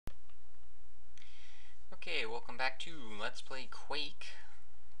Okay, welcome back to Let's Play Quake.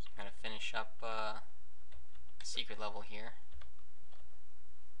 I'm gonna finish up secret level here.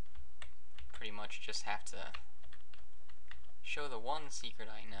 Pretty much just have to show the one secret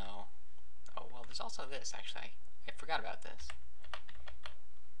I know. Oh, well, there's also this, actually. I forgot about this.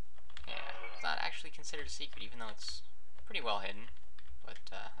 Yeah, it's not actually considered a secret, even though it's pretty well hidden. But,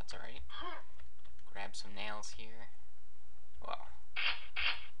 that's alright. Grab some nails here. Whoa.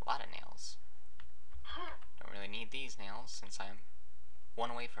 A lot of nails. Don't really need these nails, since I'm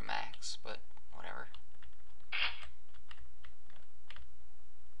one away from max, but whatever.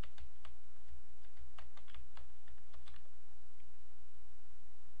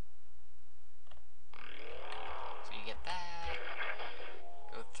 So you get that,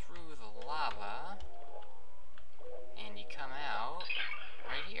 go through the lava, and you come out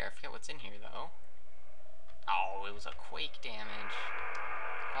right here. I forget what's in here, though. Oh, it was a quake damage.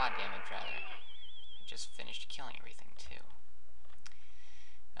 Quad damage, rather. I just finished killing everything, too.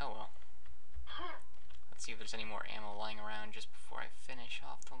 Oh well. Let's see if there's any more ammo lying around just before I finish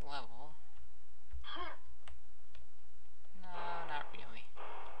off the level. No, not really.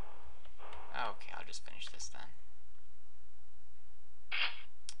 Okay, I'll just finish this then.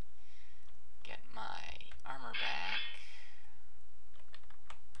 Get my armor back.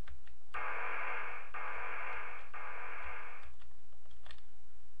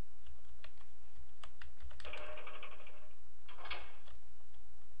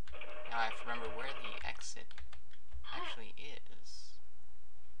 Now I have to remember where the exit actually is.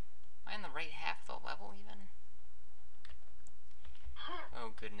 Am I in the right half of the level, even?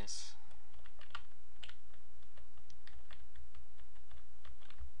 Oh, goodness.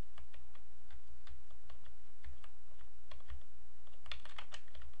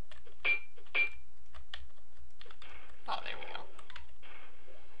 Oh, there we go.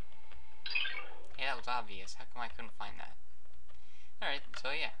 Hey, that was obvious. How come I couldn't find that? Alright,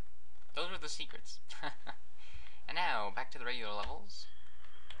 so yeah. Those were the secrets. And now, back to the regular levels.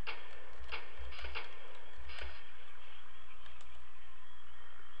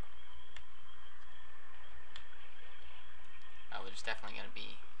 Oh, there's definitely gonna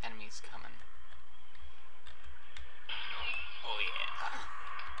be enemies coming. Oh yeah.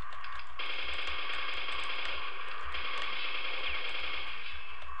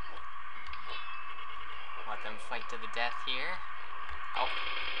 Let them fight to the death here. Oh.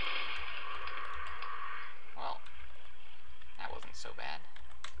 Well, that wasn't so bad.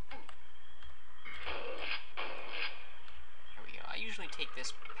 Here we go. I usually take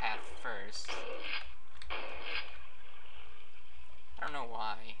this path first. I don't know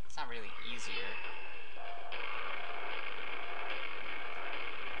why. It's not really easier.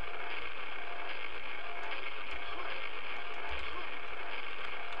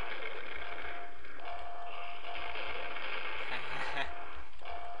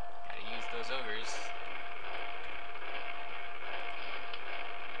 Gotta use those ogres.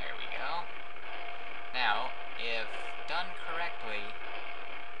 There we go. Now, if done correctly,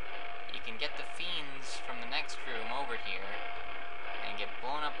 you can get the fiends from the next room over here and get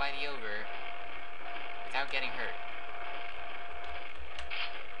blown up by the ogre without getting hurt.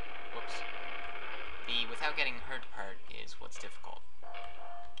 Whoops. The without getting hurt part is what's difficult.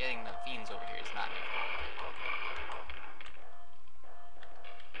 Getting the fiends over here is not difficult.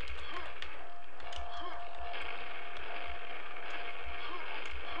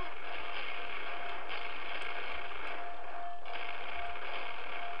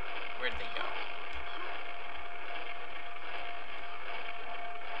 Where'd they go?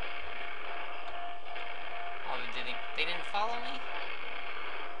 Oh, they didn't follow me?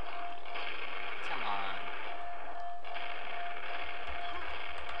 Come on.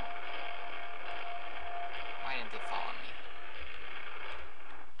 Why didn't they follow me?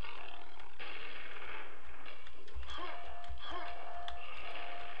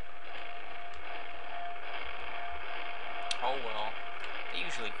 Oh well. They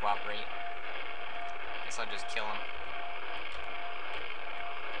usually cooperate. Guess I'll just kill them.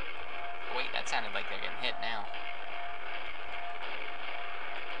 Oh, wait, that sounded like they're getting hit now.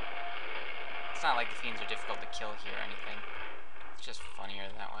 It's not like the fiends are difficult to kill here or anything. It's just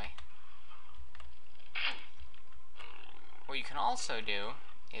funnier that way. What you can also do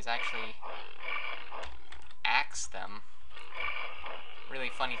is actually axe them. Really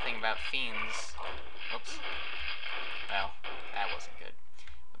funny thing about fiends. Oops. Well, that wasn't good.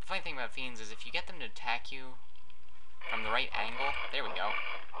 But the funny thing about fiends is if you get them to attack you from the right angle, there we go,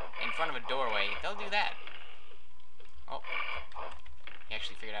 in front of a doorway, they'll do that. Oh, he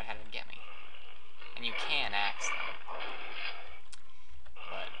actually figured out how to get me. And you can axe them.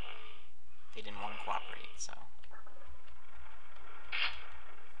 But they didn't want to cooperate, so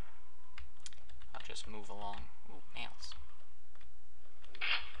I'll just move along. Ooh, nails.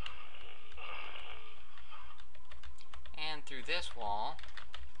 And through this wall,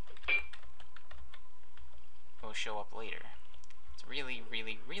 will show up later. It's a really,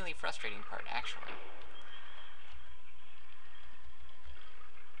 really, really frustrating part, actually.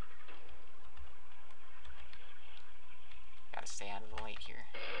 Gotta stay out of the light here.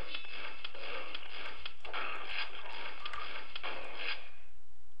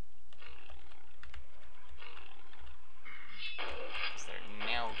 Because there are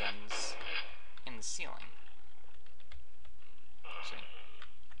nail guns in the ceiling. See?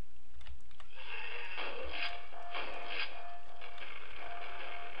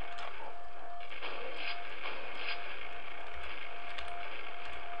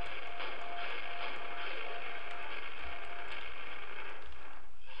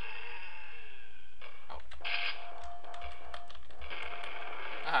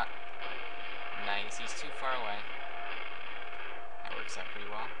 Aha. Nice, he's too far away. That works out pretty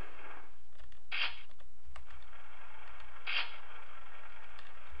well.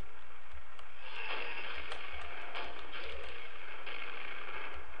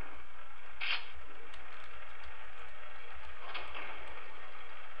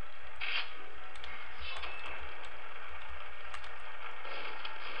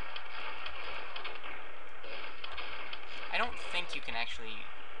 I don't think you can actually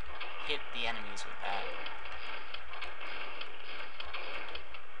hit the enemies with that.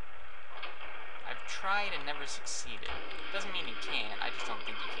 I've tried and never succeeded. Doesn't mean you can't, I just don't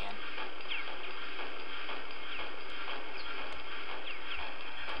think you can.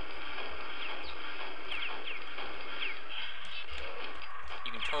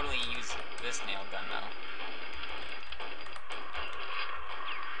 You can totally use this nail gun though.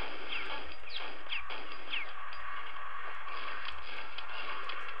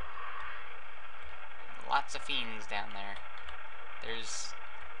 Lots of fiends down there. There's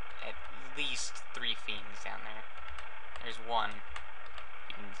at least 3 fiends down there. There's one.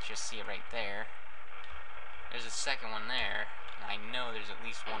 You can just see it right there. There's a second one there. And I know there's at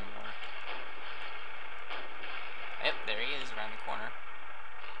least one more. Yep, there he is around the corner.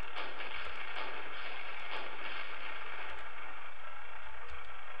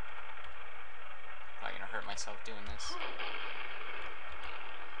 I'm gonna hurt myself doing this.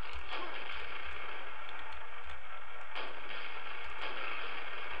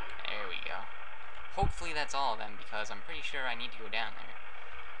 There we go. Hopefully that's all of them, because I'm pretty sure I need to go down there.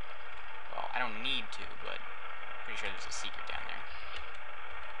 Well, I don't need to, but I'm pretty sure there's a secret down there.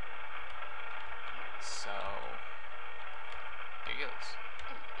 So, here goes.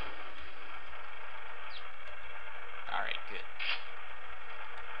 Alright, good.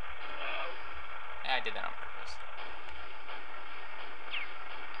 I did that on purpose.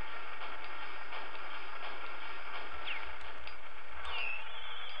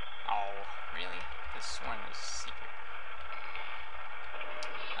 Oh, really? This one was secret.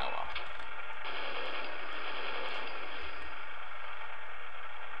 Oh well.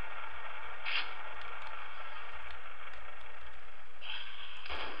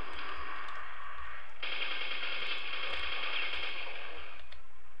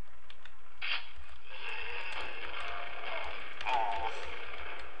 Oh,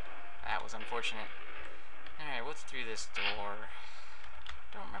 that was unfortunate. Alright, what's through this door?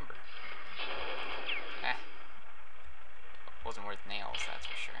 Don't remember. Wasn't worth nails, that's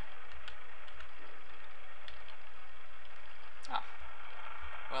for sure. Oh.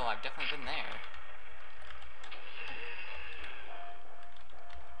 Well, I've definitely been there.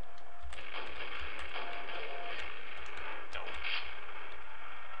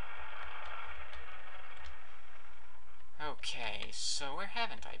 Okay, so where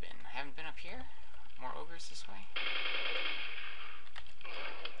haven't I been? I haven't been up here? More ogres this way?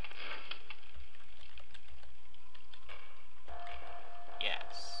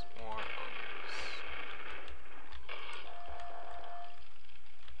 Yes, more ogres.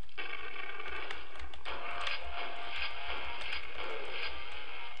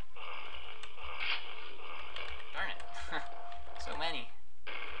 Darn it. So many. I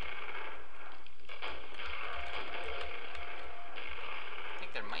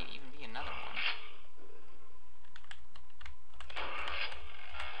think there might even be another one.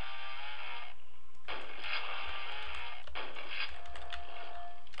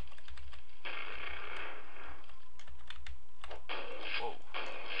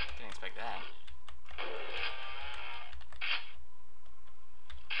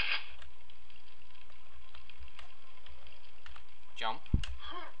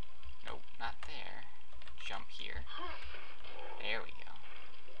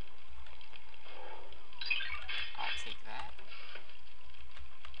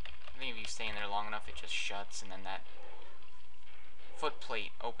 just shuts, and then that foot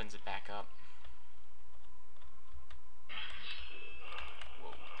plate opens it back up.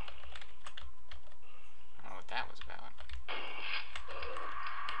 Whoa. I don't know what that was about.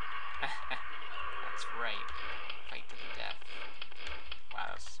 That's right. Fight to the death.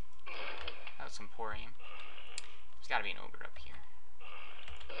 Wow, that was some poor aim. There's gotta be an ogre up here.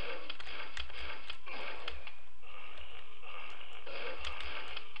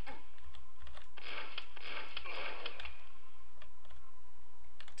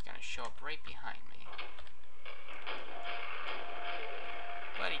 It's gonna show up right behind me.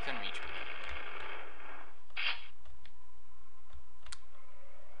 But he couldn't reach me.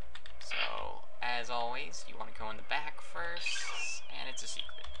 So, as always, you want to go in the back first, and it's a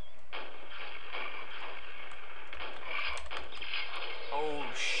secret. Oh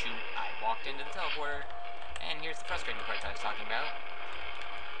shoot, I walked into the teleporter, and here's the frustrating part that I was talking about.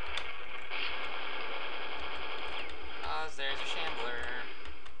 There's a shambler.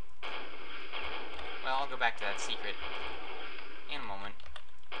 Well, I'll go back to that secret in a moment.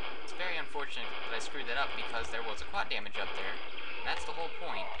 It's very unfortunate that I screwed that up because there was a quad damage up there. And that's the whole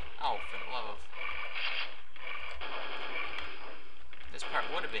point. Oh, for the love of... This part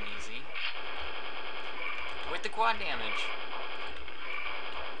would have been easy. With the quad damage.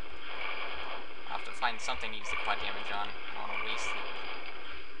 I'll have to find something to use the quad damage on. I don't want to waste it.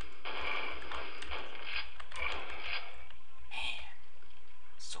 Man.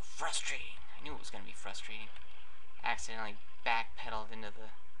 So frustrating. I knew it was going to be frustrating. Accidentally backpedaled into the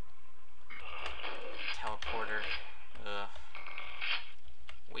teleporter. Ugh.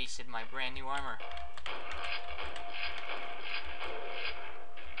 Wasted my brand new armor.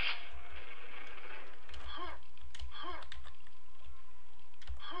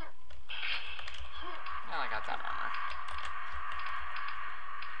 Well, I got that armor.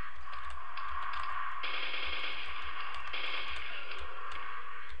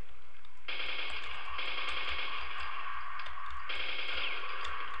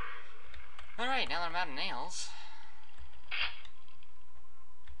 Alright, now that I'm out of nails,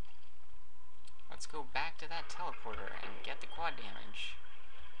 let's go back to that teleporter and get the quad damage.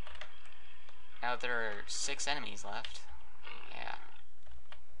 Now that there are 6 enemies left, yeah,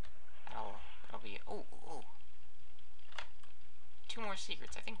 that'll be... Oh, oh. 2 more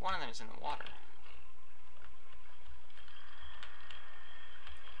secrets. I think one of them is in the water.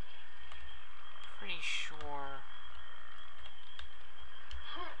 Pretty sure...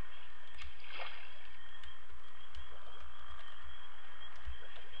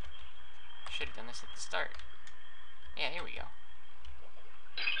 Should have done this at the start. Yeah, here we go.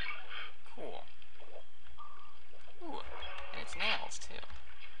 Cool. Ooh, and it's nails too.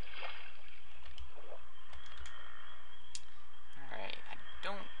 Alright, I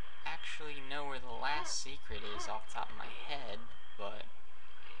don't actually know where the last secret is off the top of my head, but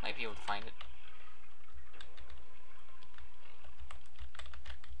might be able to find it.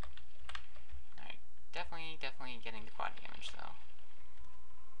 Alright, definitely getting the quad damage though.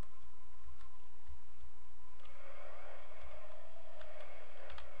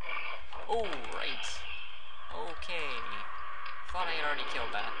 Oh, right. Okay. Thought I had already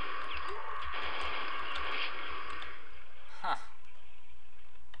killed that. Huh.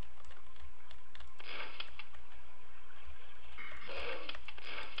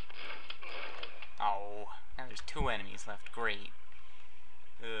 Oh, now there's 2 enemies left. Great.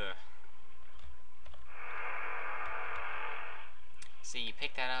 Ugh. See, you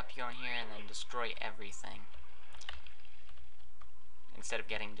pick that up, you go in here, and then destroy everything. Instead of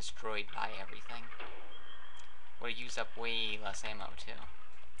getting destroyed by everything. Would have used up way less ammo, too.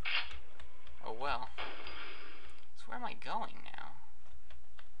 Oh well. So where am I going now?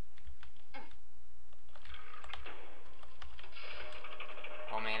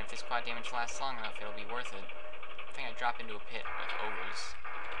 Oh man, if this quad damage lasts long enough, it'll be worth it. I think I drop into a pit with ogres.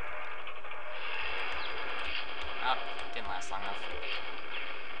 Oh, didn't last long enough.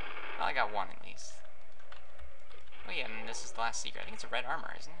 Well, I got 1 at least. Oh yeah, and this is the last secret. I think it's a red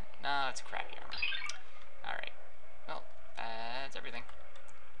armor, isn't it? No, it's a crappy armor. Alright. Well, that's everything.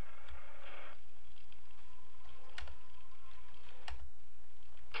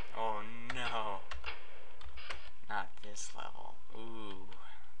 Oh no. Not this level. Ooh.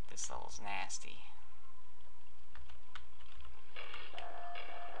 This level's nasty.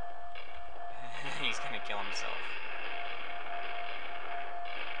 He's gonna kill himself.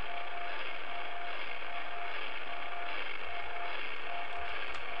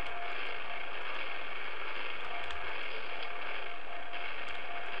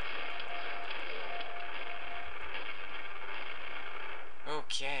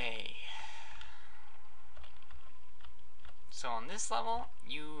 Okay. So on this level,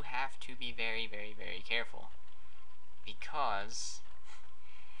 you have to be very, very, very careful, because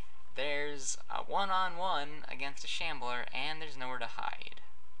there's a one-on-one against a shambler, and there's nowhere to hide.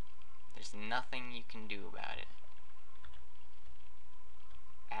 There's nothing you can do about it.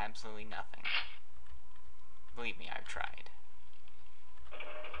 Absolutely nothing. Believe me, I've tried.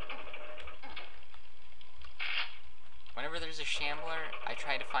 Whenever there's a shambler, I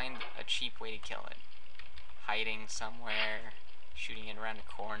try to find a cheap way to kill it. Hiding somewhere, shooting it around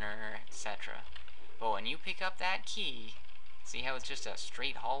a corner, etc. But when you pick up that key, see how it's just a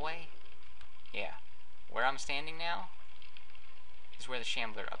straight hallway? Yeah. Where I'm standing now is where the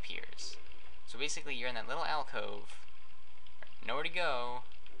shambler appears. So basically you're in that little alcove, nowhere to go.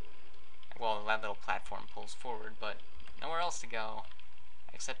 Well, that little platform pulls forward, but nowhere else to go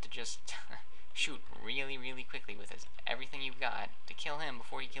except to just shoot really, really quickly with everything you've got to kill him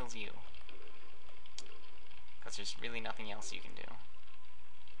before he kills you. Because there's really nothing else you can do.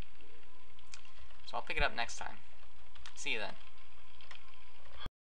 So I'll pick it up next time. See you then.